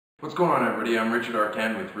What's going on, everybody? I'm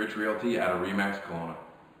Rich.Realty with Rich.Realty out of Remax, Kelowna.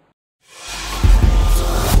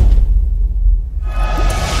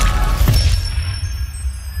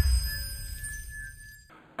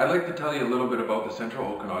 I'd like to tell you a little bit about the Central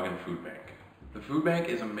Okanagan Food Bank. The food bank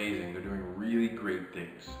is amazing. They're doing really great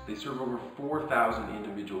things. They serve over 4,000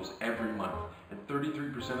 individuals every month, and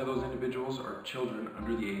 33% of those individuals are children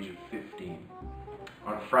under the age of 15.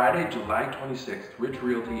 On Friday, July 26th,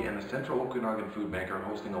 Rich.Realty and the Central Okanagan Food Bank are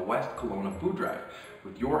hosting a West Kelowna food drive.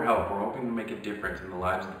 With your help, we're hoping to make a difference in the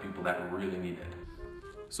lives of the people that really need it.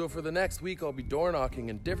 So for the next week, I'll be door knocking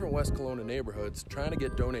in different West Kelowna neighborhoods, trying to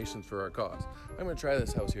get donations for our cause. I'm gonna try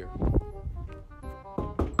this house here. What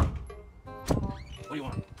do you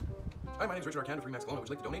want? Hi, my name's Rich.Realty of Remax, Kelowna. Would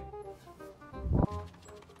you like to donate?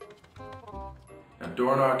 Now,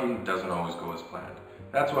 door knocking doesn't always go as planned.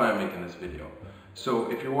 That's why I'm making this video.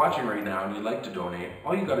 So if you're watching right now and you'd like to donate,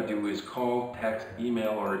 all you gotta do is call, text, email,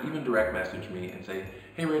 or even direct message me and say,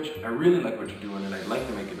 "Hey Rich, I really like what you're doing and I'd like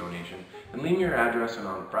to make a donation." And leave me your address, and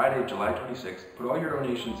on Friday, July 26th, put all your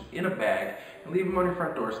donations in a bag and leave them on your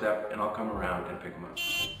front doorstep, and I'll come around and pick them up.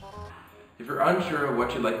 If you're unsure of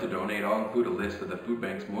what you'd like to donate, I'll include a list of the food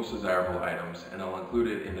bank's most desirable items, and I'll include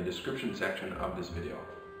it in the description section of this video.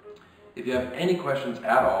 If you have any questions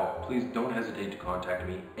at all, please don't hesitate to contact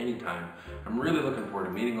me anytime. I'm really looking forward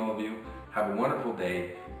to meeting all of you. Have a wonderful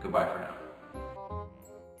day. Goodbye for now.